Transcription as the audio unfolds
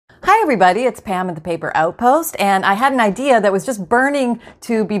Hi everybody, it's Pam at the Paper Outpost, and I had an idea that was just burning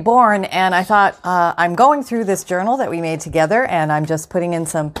to be born, and I thought I'm going through this journal that we made together, and I'm just putting in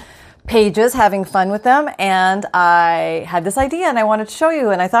some pages, having fun with them, and I had this idea and I wanted to show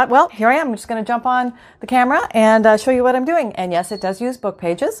you, and I thought, well, here I am. I'm just going to jump on the camera and show you what I'm doing. And yes, it does use book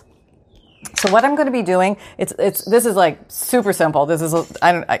pages. So what I'm going to be doing, this is like super simple. This is,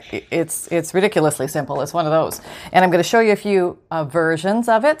 it's ridiculously simple. It's one of those. And I'm going to show you a few versions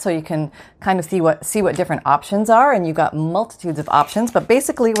of it so you can kind of see what different options are. And you've got multitudes of options, but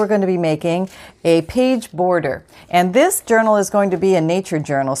basically we're going to be making a page border. And this journal is going to be a nature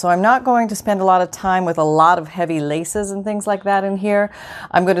journal. So I'm not going to spend a lot of time with a lot of heavy laces and things like that in here.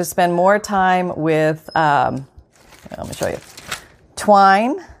 I'm going to spend more time with, let me show you,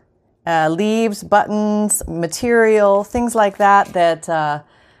 twine, leaves, buttons, material, things like that kind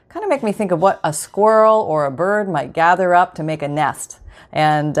of make me think of what a squirrel or a bird might gather up to make a nest.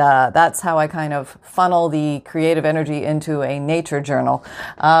 And that's how I kind of funnel the creative energy into a nature journal.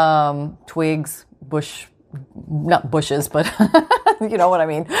 Twigs, not bushes, but you know what I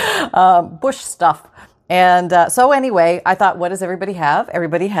mean, bush stuff. And so anyway, I thought, what does everybody have?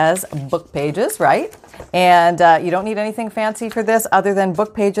 Everybody has book pages, right? And you don't need anything fancy for this other than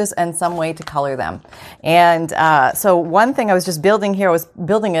book pages and some way to color them. And so one thing I was just building here, I was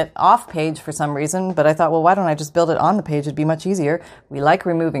building it off page for some reason, but I thought, well, why don't I just build it on the page? It'd be much easier. We like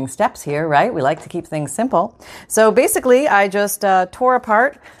removing steps here, right? We like to keep things simple. So basically, I just tore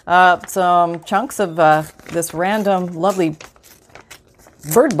apart some chunks of this random, lovely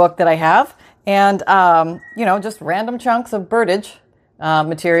bird book that I have. And, just random chunks of birdage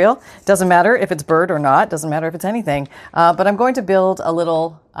material. Doesn't matter if it's bird or not. Doesn't matter if it's anything. But I'm going to build a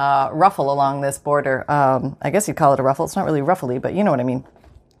little ruffle along this border. I guess you'd call it a ruffle. It's not really ruffly, but you know what I mean.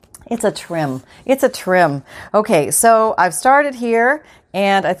 It's a trim. It's a trim. Okay, so I've started here,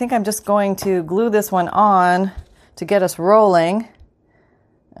 and I think I'm just going to glue this one on to get us rolling.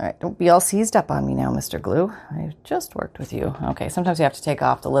 All right, don't be all seized up on me now, Mr. Glue. I just worked with you. Okay, sometimes you have to take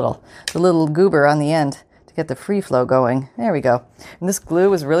off the little goober on the end to get the free flow going. There we go. And this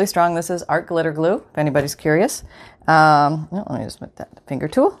glue is really strong. This is art glitter glue, if anybody's curious. Let me just put that finger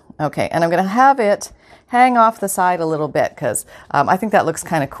tool. Okay, and I'm going to have it hang off the side a little bit because I think that looks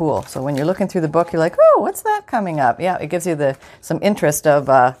kind of cool. So when you're looking through the book, you're like, oh, what's that coming up? Yeah, it gives you some interest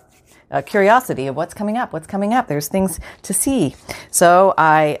of curiosity of what's coming up. There's things to see. So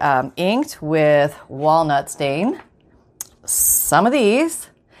I inked with walnut stain some of these,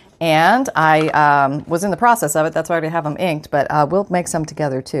 and I was in the process of it. That's why I already have them inked, but we'll make some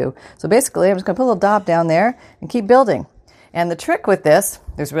together too. So basically, I'm just going to put a little dot down there and keep building. And the trick with this,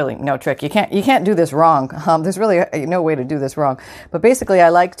 there's really no trick. You can't do this wrong. There's really no way to do this wrong. But basically, I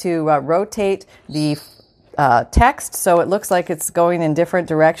like to rotate the text so it looks like it's going in different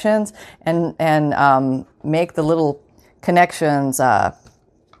directions and make the little connections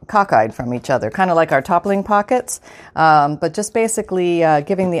cockeyed from each other, kind of like our toppling pockets, but just basically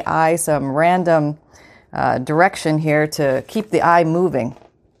giving the eye some random direction here to keep the eye moving.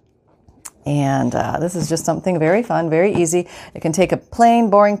 And this is just something very fun, very easy. It can take a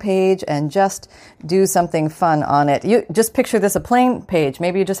plain, boring page and just do something fun on it. You just picture this a plain page.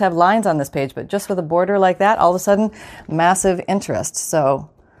 Maybe you just have lines on this page, but just with a border like that, all of a sudden, massive interest.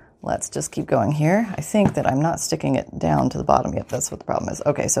 So let's just keep going here. I think that I'm not sticking it down to the bottom yet. That's what the problem is.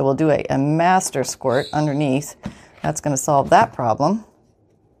 Okay, so we'll do a master squirt underneath. That's going to solve that problem.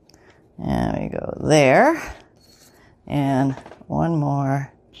 And we go there. And one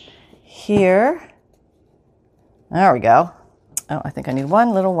more here. There we go. Oh, I think I need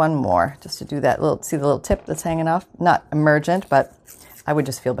one more just to do that see the little tip that's hanging off? Not emergent, but I would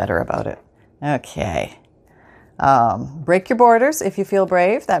just feel better about it. Okay. Break your borders if you feel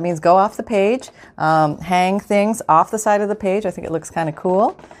brave. That means go off the page. Hang things off the side of the page. I think it looks kind of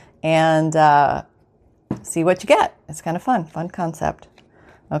cool. And see what you get. It's kind of fun concept.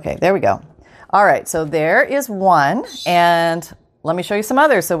 Okay, there we go. All right, so there is one. And let me show you some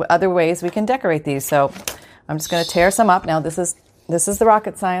others. So other ways we can decorate these. So I'm just going to tear some up. Now this is the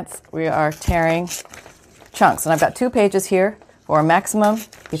rocket science. We are tearing chunks. And I've got 2 pages here for maximum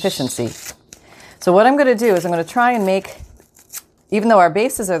efficiency. So what I'm going to do is I'm going to try and make, even though our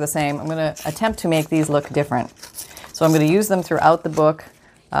bases are the same, I'm going to attempt to make these look different. So I'm going to use them throughout the book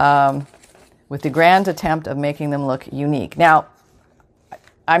with the grand attempt of making them look unique. Now,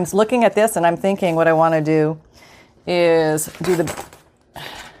 I'm looking at this and I'm thinking what I want to do is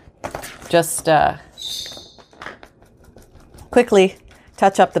quickly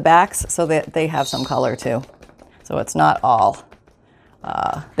touch up the backs so that they have some color too. So it's not all.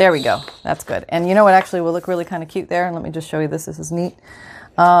 There we go. That's good. And you know what actually will look really kind of cute there? And let me just show you this. This is neat.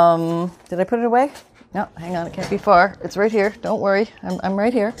 Did I put it away? No, hang on. It can't be far. It's right here. Don't worry. I'm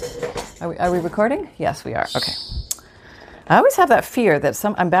right here. Are we recording? Yes, we are. Okay. I always have that fear that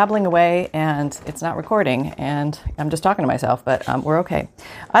I'm babbling away and it's not recording and I'm just talking to myself, but we're okay.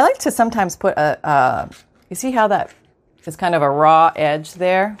 I like to sometimes put you see how that is kind of a raw edge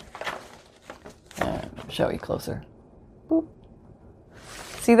there? Show you closer. Boop.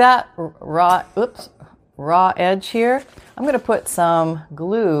 See that raw edge here? I'm going to put some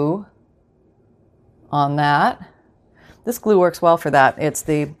glue on that. This glue works well for that. It's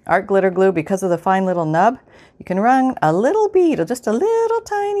the art glitter glue. Because of the fine little nub, you can run a little bead, or just a little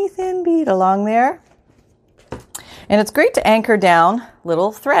tiny thin bead along there. And it's great to anchor down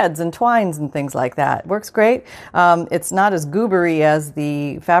little threads and twines and things like that. It works great. It's not as goobery as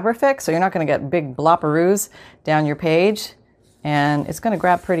the Fabrifix, so you're not going to get big blopperoos down your page. And it's going to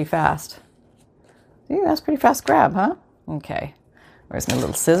grab pretty fast. See, that's pretty fast grab, huh? Okay. Where's my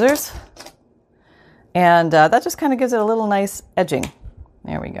little scissors? And that just kind of gives it a little nice edging.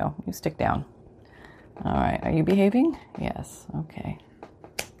 There we go. You stick down. All right. Are you behaving? Yes. Okay.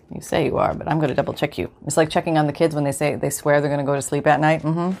 You say you are, but I'm going to double check you. It's like checking on the kids when they swear they're going to go to sleep at night.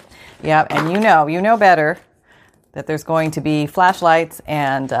 Mm-hmm. Yeah. And you know better that there's going to be flashlights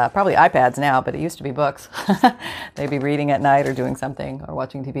and probably iPads now, but it used to be books. They'd be reading at night or doing something or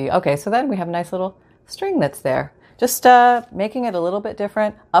watching TV. Okay. So then we have a nice little string that's there. Just making it a little bit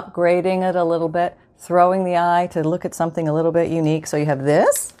different, upgrading it a little bit, throwing the eye to look at something a little bit unique. So you have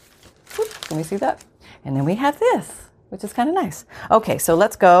this. Can we see that? And then we have this, which is kind of nice. Okay, so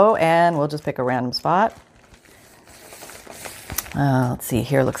let's go and we'll just pick a random spot. Let's see,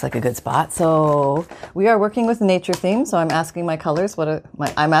 here looks like a good spot. So we are working with nature theme. So I'm asking my colors.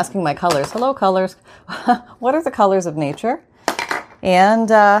 I'm asking my colors. Hello, colors. What are the colors of nature?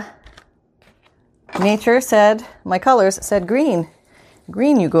 And nature said, my colors said green.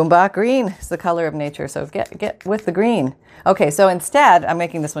 Green, you Goomba. Green is the color of nature. So get with the green. Okay, so instead, I'm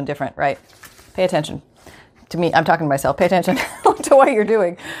making this one different, right? Pay attention to me. I'm talking to myself. Pay attention to what you're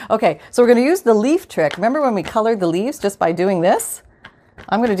doing. Okay, so we're going to use the leaf trick. Remember when we colored the leaves just by doing this?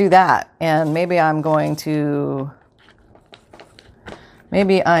 I'm going to do that. And maybe I'm going to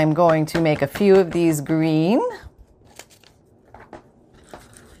make a few of these green.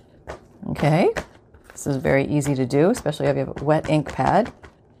 Okay. This is very easy to do, especially if you have a wet ink pad.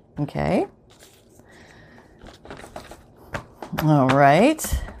 Okay. All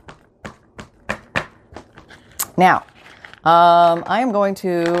right. Now, I am going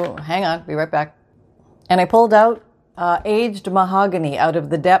to, hang on, be right back. And I pulled out aged mahogany out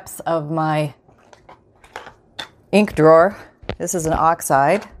of the depths of my ink drawer. This is an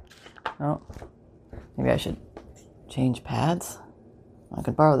oxide. Oh, maybe I should change pads. I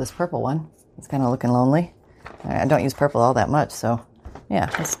could borrow this purple one. It's kind of looking lonely. I don't use purple all that much, so yeah,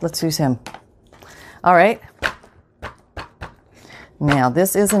 let's use him. All right. Now,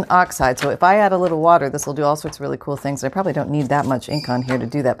 this is an oxide, so if I add a little water, this will do all sorts of really cool things. I probably don't need that much ink on here to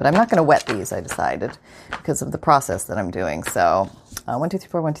do that, but I'm not going to wet these, I decided, because of the process that I'm doing. So, 1, 2, 3,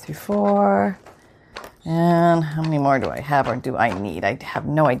 4, 1, 2, 3, 4. And how many more do I have or do I need? I have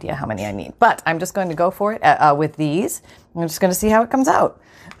no idea how many I need, but I'm just going to go for it with these. I'm just going to see how it comes out.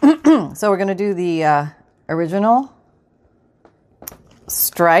 So we're going to do the original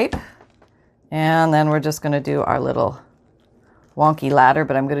stripe, and then we're just going to do our little wonky ladder,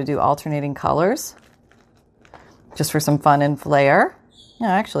 but I'm going to do alternating colors just for some fun and flair.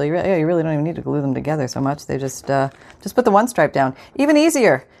 Yeah, actually, you really don't even need to glue them together so much. They just put the one stripe down. Even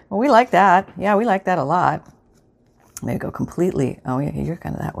easier. Well, we like that. Yeah, we like that a lot. Maybe go completely. Oh, yeah, you're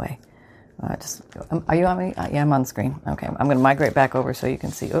kind of that way. Are you on me? Yeah, I'm on the screen. Okay, I'm going to migrate back over so you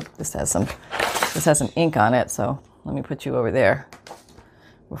can see. Oh, this has some ink on it, so let me put you over there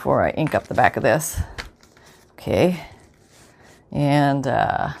before I ink up the back of this. Okay, and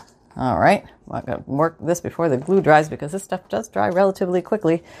all right. Well, I'm going to work this before the glue dries because this stuff does dry relatively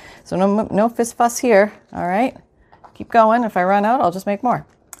quickly. So no fuss here. All right, keep going. If I run out, I'll just make more.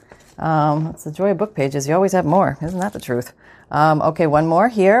 That's the joy of book pages. You always have more. Isn't that the truth? Okay, one more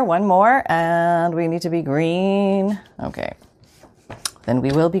here, one more, and we need to be green. Okay, then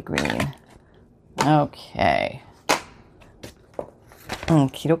we will be green. Okay.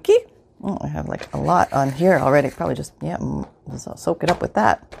 Okie dokie. Oh, I have like a lot on here already. Probably just, I'll soak it up with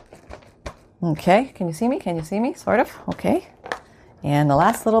that. Okay, can you see me? Can you see me? Sort of. Okay. And the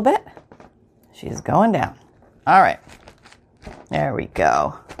last little bit, she's going down. All right. There we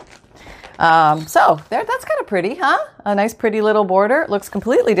go. So that's kind of pretty, huh? A nice pretty little border. It looks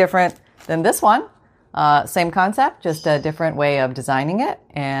completely different than this one. Same concept, just a different way of designing it.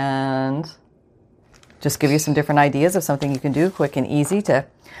 And just give you some different ideas of something you can do quick and easy to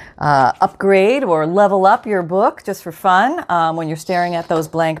upgrade or level up your book just for fun when you're staring at those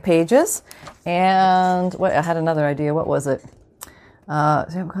blank pages. And I had another idea. What was it?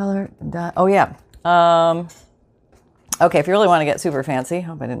 Same color. Oh, yeah. Okay, if you really want to get super fancy.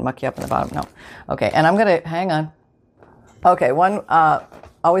 Hope I didn't muck you up in the bottom. No. Okay, and I'm going to, hang on. Okay,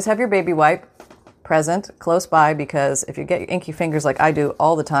 always have your baby wipe present close by, because if you get inky fingers like I do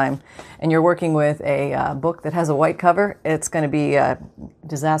all the time and you're working with a book that has a white cover, it's going to be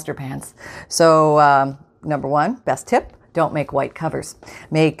disaster pants. So number one, best tip, don't make white covers.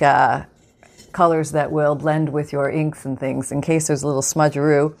 Make colors that will blend with your inks and things. In case there's a little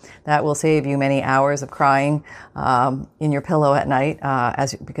smudgeroo, that will save you many hours of crying in your pillow at night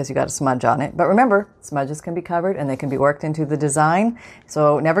because you got a smudge on it. But remember, smudges can be covered and they can be worked into the design.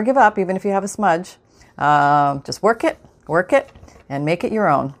 So never give up, even if you have a smudge. Just work it, and make it your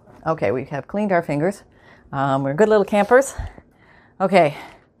own. Okay, we have cleaned our fingers. We're good little campers. Okay.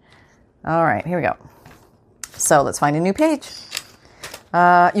 All right, here we go. So let's find a new page.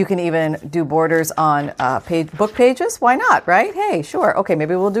 You can even do borders on book pages. Why not, right? Hey, sure. Okay,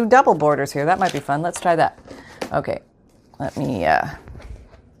 maybe we'll do double borders here. That might be fun. Let's try that. Okay, let me,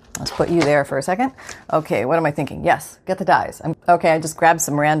 let's put you there for a second. Okay, what am I thinking? Yes, get the dies. Okay, I just grabbed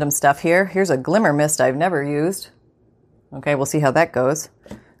some random stuff here. Here's a glimmer mist I've never used. Okay, we'll see how that goes.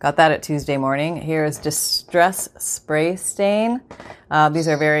 Got that at Tuesday morning. Here is Distress Spray Stain. These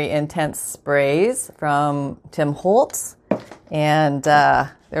are very intense sprays from Tim Holtz. And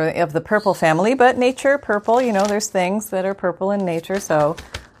they're of the purple family, but nature, purple, there's things that are purple in nature. So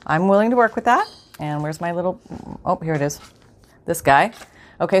I'm willing to work with that. And where's my little, oh, here it is. This guy.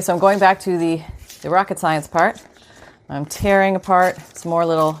 Okay, so I'm going back to the rocket science part. I'm tearing apart some more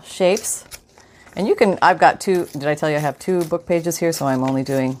little shapes. And I've got did I tell you I have 2 book pages here? So I'm only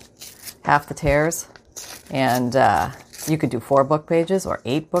doing half the tears. And you could do 4 book pages or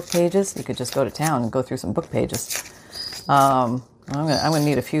 8 book pages. You could just go to town and go through some book pages. I'm gonna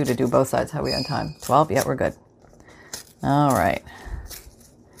need a few to do both sides. How are we on time? 12? Yeah, we're good. All right.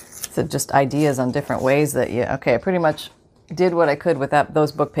 So just ideas on different ways okay, I pretty much did what I could with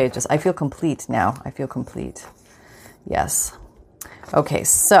those book pages. I feel complete now. I feel complete. Yes. Okay,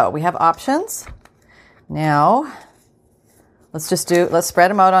 so we have options. Now, let's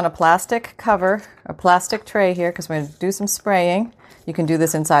spread them out on a plastic cover, a plastic tray here, because we're going to do some spraying. You can do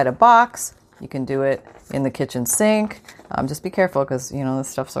this inside a box. You can do it in the kitchen sink. Just be careful because, this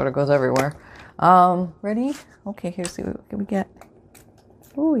stuff sort of goes everywhere. Ready? Okay, here's what can we get.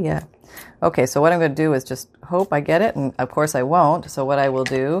 Oh, yeah. Okay, so what I'm going to do is just hope I get it, and of course I won't. So what I will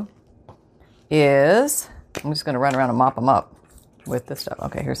do is I'm just going to run around and mop them up with this stuff.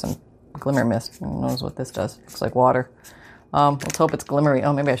 Okay, here's some glimmer mist. Who knows what this does? Looks like water. Let's hope it's glimmery.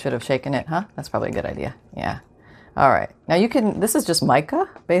 Oh, maybe I should have shaken it, huh? That's probably a good idea. Yeah. All right. Now this is just mica,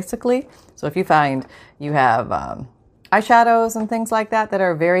 basically. So if you find you have eyeshadows and things like that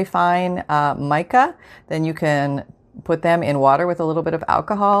are very fine mica, then you can put them in water with a little bit of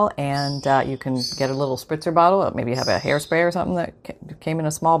alcohol, and you can get a little spritzer bottle. Maybe you have a hairspray or something that came in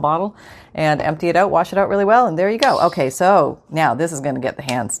a small bottle, and empty it out, wash it out really well, and there you go. Okay, so now this is going to get the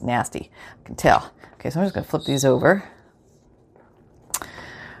hands nasty. I can tell. Okay, so I'm just going to flip these over.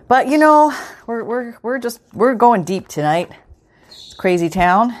 But we're going deep tonight. It's crazy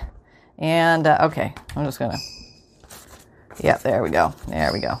town, and okay, I'm just gonna. Yeah, there we go.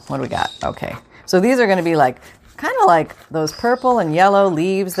 There we go. What do we got? Okay, so these are going to be kind of like those purple and yellow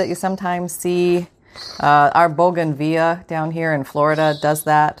leaves that you sometimes see. Our bougainvillea down here in Florida does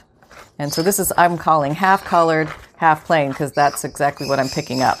that, and so I'm calling half colored, half plain, because that's exactly what I'm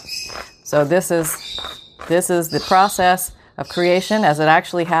picking up. So this is the process of creation as it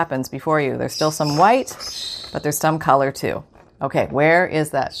actually happens before you. There's still some white, but there's some color too. Okay, where is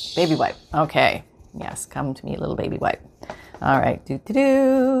that baby wipe? Okay, yes, come to me, little baby wipe. All right,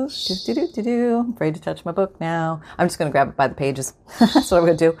 do-do-do, do-do-do-do-do. I'm afraid to touch my book now. I'm just going to grab it by the pages. That's what I'm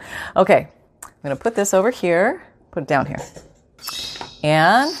going to do. Okay, I'm going to put this over here, put it down here.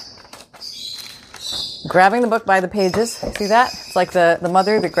 And grabbing the book by the pages. See that? It's like the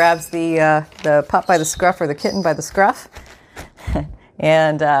mother that grabs the pup by the scruff or the kitten by the scruff.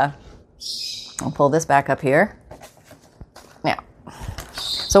 And I'll pull this back up here. Now,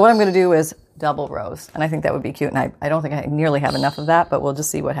 so what I'm going to do is double rows, and I think that would be cute, and I don't think I nearly have enough of that, but we'll just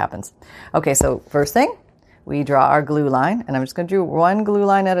see what happens. Okay, so first thing, we draw our glue line, and I'm just going to do one glue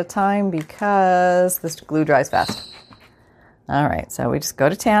line at a time because this glue dries fast. All right, so we just go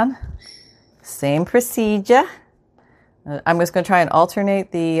to town. Same procedure. I'm just going to try and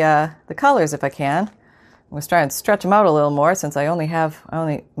alternate the colors if I can. I'm going to try and stretch them out a little more since I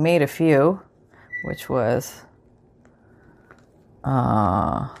only made a few. which was,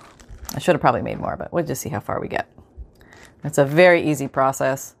 I should have probably made more, but we'll just see how far we get. It's a very easy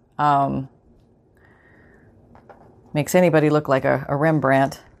process. Makes anybody look like a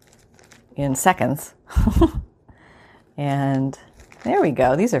Rembrandt in seconds. And there we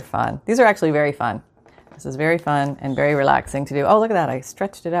go. These are fun. These are actually very fun. This is very fun and very relaxing to do. Oh, look at that. I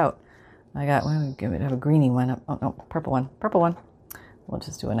stretched it out. I got, well, I'm going to have a greeny one. Oh, no, purple one. Purple one. We'll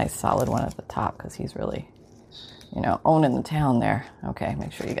just do a nice solid one at the top because he's really, owning the town there. Okay,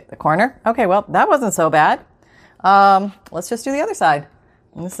 make sure you get the corner. Okay, well, that wasn't so bad. Let's just do the other side.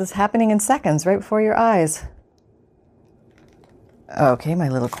 And this is happening in seconds right before your eyes. Okay, my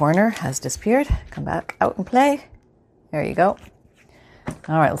little corner has disappeared. Come back out and play. There you go.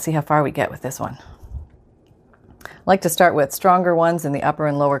 All right, let's see how far we get with this one. I like to start with stronger ones in the upper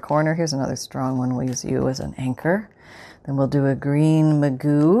and lower corner. Here's another strong one. We'll use you as an anchor. Then we'll do a green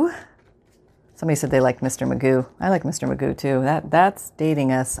Magoo. Somebody said they liked Mr. Magoo. I like Mr. Magoo too. That's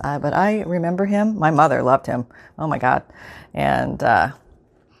dating us. But I remember him. My mother loved him. Oh my God. And I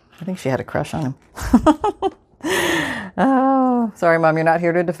think she had a crush on him. Oh, sorry, Mom, you're not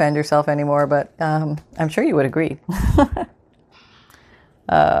here to defend yourself anymore, but I'm sure you would agree.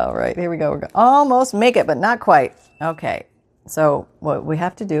 All right, here we go. We're going to almost make it, but not quite. Okay, so what we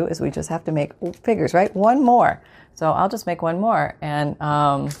have to do is we just have to make figures, right? One more. So I'll just make one more. And,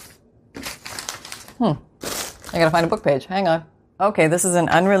 I got to find a book page. Hang on. Okay, this is an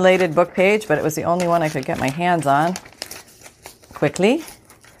unrelated book page, but it was the only one I could get my hands on quickly.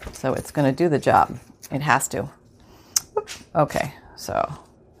 So it's going to do the job. It has to. Okay, so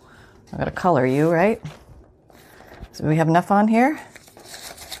I've got to color you, right? So we have enough on here.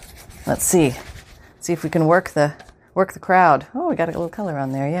 Let's see. See if we can work the crowd. Oh, we got a little color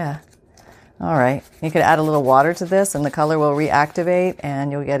on there, yeah. All right. You could add a little water to this and the color will reactivate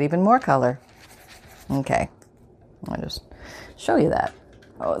and you'll get even more color. Okay. I'll just show you that.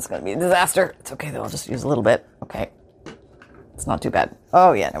 Oh, it's going to be a disaster. It's okay though. I'll just use a little bit. Okay. It's not too bad.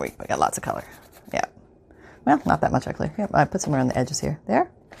 Oh yeah, no, we got lots of color. Yeah. Well, not that much actually. Yep, I put some around the edges here.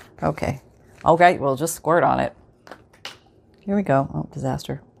 There? Okay. Okay, we'll just squirt on it. Here we go. Oh,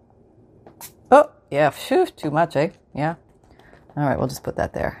 disaster. Oh, yeah, phew, too much, eh? Yeah. All right, we'll just put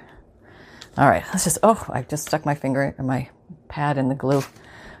that there. All right, let's just, I just stuck my finger or my pad in the glue.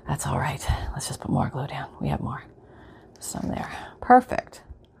 That's all right. Let's just put more glue down. We have more. Some there. Perfect.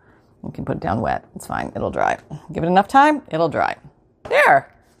 You can put it down wet. It's fine. It'll dry. Give it enough time. It'll dry.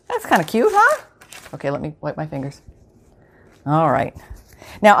 There. That's kind of cute, huh? Okay, let me wipe my fingers. All right.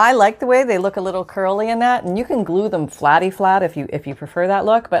 Now, I like the way they look a little curly in that, and you can glue them flatty flat if you prefer that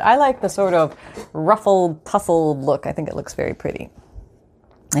look, but I like the sort of ruffled, tussled look. I think it looks very pretty.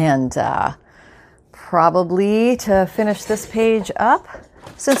 And probably to finish this page up,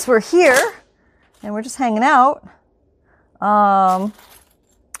 since we're here and we're just hanging out, I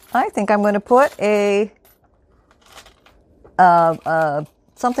think I'm going to put a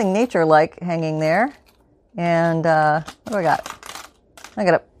something nature-like hanging there. And what do I got? I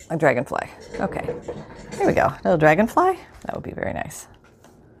got a dragonfly. Okay, here we go. A little dragonfly. That would be very nice.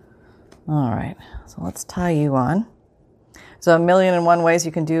 All right, so let's tie you on. So 1,000,001 ways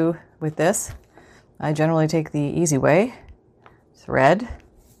you can do with this. I generally take the easy way. Thread.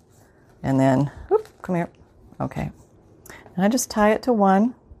 And then, come here. Okay. And I just tie it to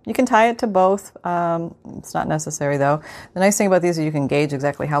one. You can tie it to both. It's not necessary though. The nice thing about these is you can gauge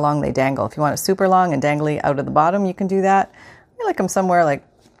exactly how long they dangle. If you want it super long and dangly out of the bottom, you can do that. I like them somewhere like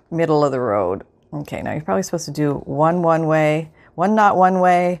middle of the road. Okay, now you're probably supposed to do one way, one knot one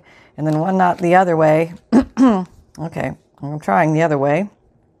way, and then one knot the other way. Okay, I'm trying the other way.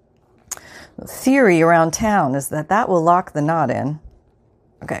 The theory around town is that will lock the knot in.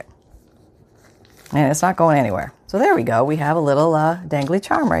 Okay. And it's not going anywhere. So there we go. We have a little dangly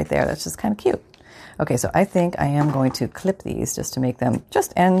charm right there. That's just kind of cute. Okay, so I think I am going to clip these just to make them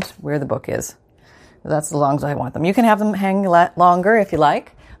just end where the book is. That's as long as I want them. You can have them hang longer if you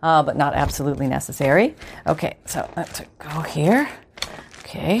like, but not absolutely necessary. Okay, so let's go here.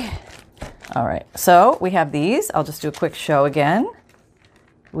 Okay. All right. So we have these. I'll just do a quick show again.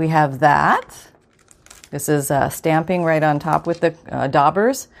 We have that. This is stamping right on top with the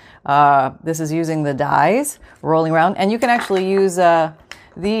daubers. This is using the dies, rolling around. And you can actually use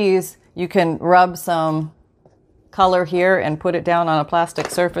these. You can rub some color here and put it down on a plastic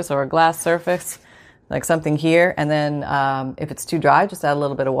surface or a glass surface, like something here. And then if it's too dry, just add a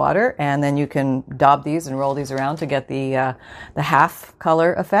little bit of water. And then you can daub these and roll these around to get the half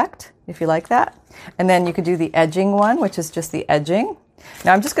color effect, if you like that. And then you could do the edging one, which is just the edging.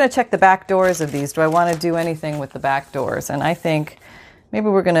 Now I'm just going to check the back doors of these. Do I want to do anything with the back doors? And I think maybe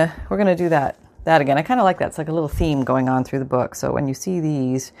we're gonna do that. that again. I kind of like that. It's like a little theme going on through the book. So when you see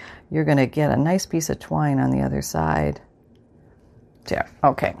these, you're going to get a nice piece of twine on the other side. There.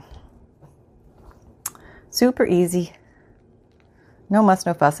 Okay. Super easy. No muss,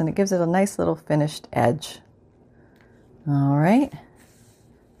 no fuss, and it gives it a nice little finished edge. All right.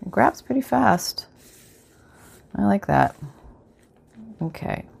 It grabs pretty fast. I like that.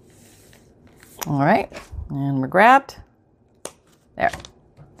 Okay. All right. And we're grabbed. There.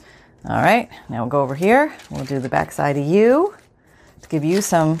 All right. Now we'll go over here. We'll do the back side of you to give you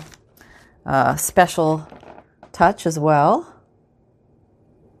some special touch as well.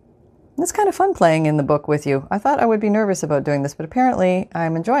 It's kind of fun playing in the book with you. I thought I would be nervous about doing this, but apparently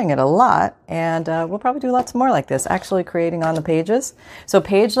I'm enjoying it a lot, and we'll probably do lots more like this, actually creating on the pages. So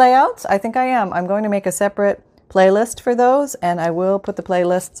page layouts, I think I am. I'm going to make a separate playlist for those, and I will put the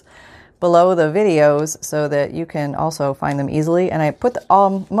playlists below the videos so that you can also find them easily. And I put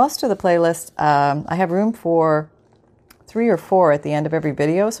most of the playlists, I have room for 3 or 4 at the end of every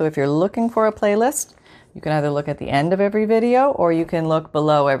video. So if you're looking for a playlist, you can either look at the end of every video, or you can look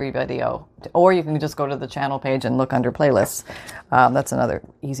below every video, or you can just go to the channel page and look under playlists. That's another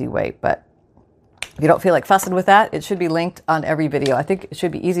easy way. But if you don't feel like fussing with that, it should be linked on every video. I think it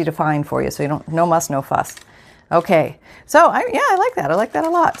should be easy to find for you, so you don't, no muss, no fuss. Okay, so I like that. I like that a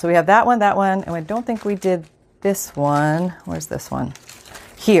lot. So we have that one, and I don't think we did this one. Where's this one?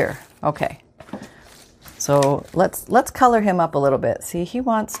 Here. Okay. So let's color him up a little bit. See, he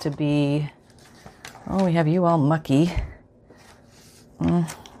wants to be. Oh, we have you all mucky.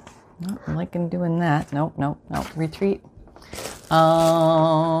 Not liking doing that. Nope. Retreat.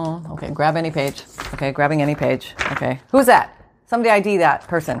 Okay, grab any page. Okay, grabbing any page. Okay. Who's that? Somebody ID that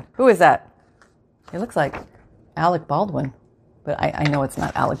person. Who is that? It looks like Alec Baldwin. But I know it's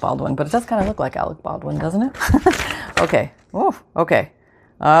not Alec Baldwin, but it does kind of look like Alec Baldwin, doesn't it? Okay. Oof. Okay.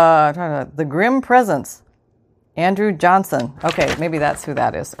 The Grim Presence. Andrew Johnson. Okay, maybe that's who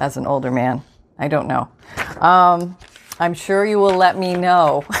that is as an older man. I don't know. I'm sure you will let me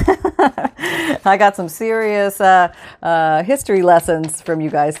know. I got some serious history lessons from you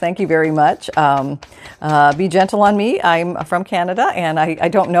guys. Thank you very much. Be gentle on me. I'm from Canada, and I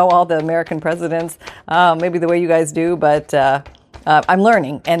don't know all the American presidents maybe the way you guys do, but I'm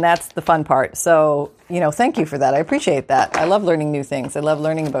learning, and that's the fun part. So, thank you for that. I appreciate that. I love learning new things. I love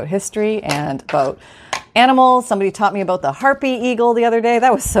learning about history and about animals. Somebody taught me about the harpy eagle the other day.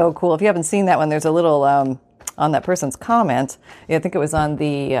 That was so cool. If you haven't seen that one, there's a little on that person's comment. I think it was on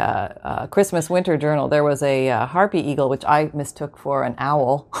the Christmas Winter Journal. There was a harpy eagle, which I mistook for an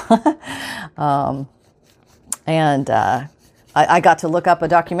owl. I got to look up a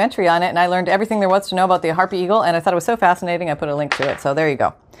documentary on it, and I learned everything there was to know about the harpy eagle, and I thought it was so fascinating. I put a link to it. So there you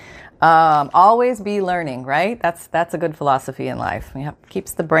go. Always be learning, right? That's a good philosophy in life.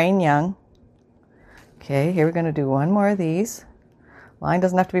 Keeps the brain young. Okay, here we're going to do one more of these. Line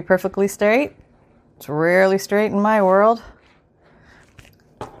doesn't have to be perfectly straight. It's rarely straight in my world.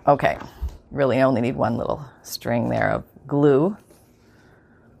 Okay, really only need one little string there of glue.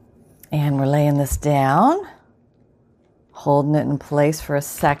 And we're laying this down, holding it in place for a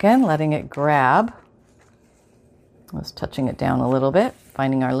second, letting it grab. Just touching it down a little bit,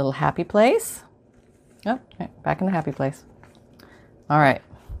 finding our little happy place. Oh, okay, back in the happy place. All right.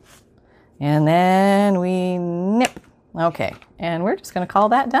 And then we nip. Okay, and we're just going to call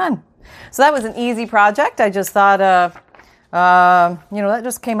that done. So that was an easy project. I just thought, that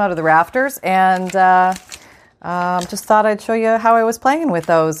just came out of the rafters, and just thought I'd show you how I was playing with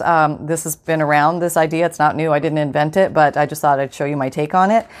those. This has been around, this idea. It's not new. I didn't invent it, but I just thought I'd show you my take on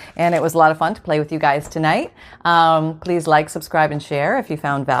it. And it was a lot of fun to play with you guys tonight. Please like, subscribe, and share if you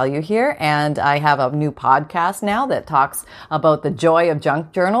found value here. And I have a new podcast now that talks about the joy of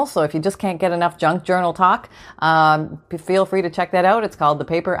junk journals. So if you just can't get enough junk journal talk, feel free to check that out. It's called The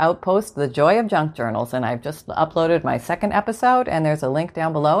Paper Outpost, The Joy of Junk Journals. And I've just uploaded my second episode, and there's a link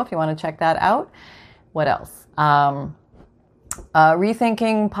down below if you want to check that out. What else?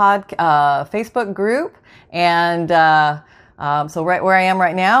 Rethinking Facebook group, and so right where I am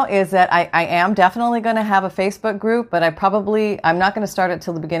right now is that I am definitely going to have a Facebook group, but I'm not going to start it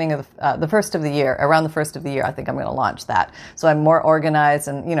till the beginning of the first of the year. Around the first of the year, I think I'm going to launch that. So I'm more organized,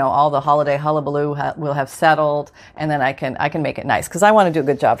 and all the holiday hullabaloo will have settled, and then I can make it nice, because I want to do a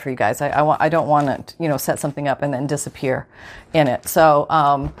good job for you guys. I don't want to set something up and then disappear in it.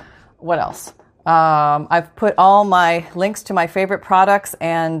 So what else? I've put all my links to my favorite products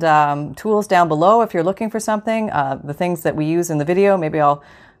and tools down below if you're looking for something. The things that we use in the video, maybe I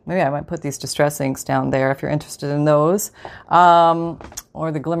might put these distress inks down there if you're interested in those.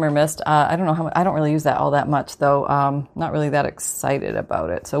 or the Glimmer Mist. I don't know how much, I don't really use that all that much though. Not really that excited about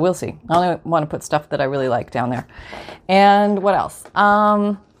it. So we'll see. I only want to put stuff that I really like down there. And what else?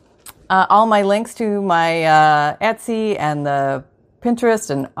 All my links to my Etsy and the Pinterest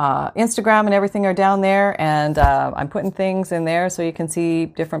and Instagram and everything are down there, and I'm putting things in there so you can see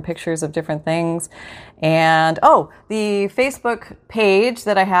different pictures of different things. And the Facebook page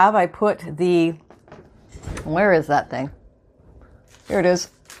that I have, I put where is that thing? Here it is.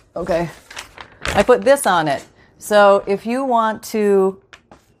 Okay. I put this on it. So if you want to,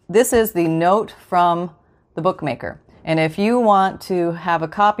 this is the note from the bookmaker. And if you want to have a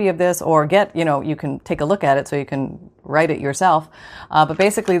copy of this or get, you can take a look at it so you can write it yourself. But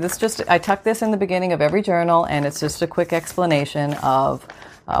basically I tuck this in the beginning of every journal, and it's just a quick explanation of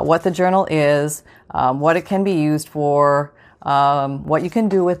what the journal is, what it can be used for, what you can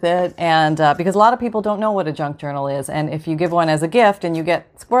do with it. And because a lot of people don't know what a junk journal is. And if you give one as a gift and you get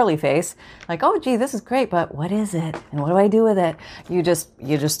squirrely face, like, oh, gee, this is great, but what is it? And what do I do with it? You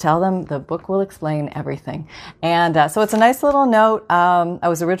just tell them the book will explain everything. And so it's a nice little note. I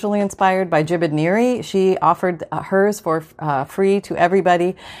was originally inspired by Jibid Neri. She offered hers for free to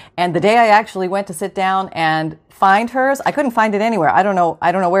everybody. And the day I actually went to sit down and find hers, I couldn't find it anywhere. I don't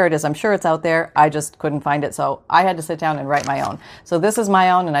know where it is. I'm sure it's out there. I just couldn't find it. So I had to sit down and write my own. So this is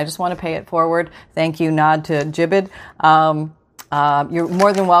my own, and I just want to pay it forward. Thank you, nod to Jibid. You're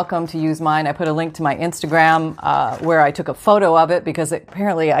more than welcome to use mine. I put a link to my Instagram where I took a photo of it because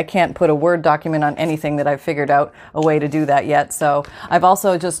apparently I can't put a Word document on anything that I've figured out a way to do that yet. So I've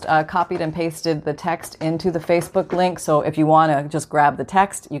also just copied and pasted the text into the Facebook link. So if you want to just grab the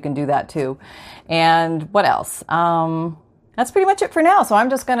text, you can do that too. And what else? That's pretty much it for now. So I'm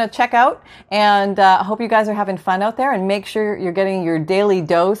just going to check out, and I hope you guys are having fun out there, and make sure you're getting your daily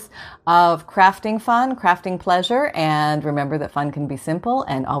dose of crafting fun, crafting pleasure, and remember that fun can be simple,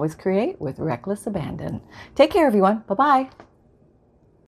 and always create with reckless abandon. Take care, everyone. Bye-bye.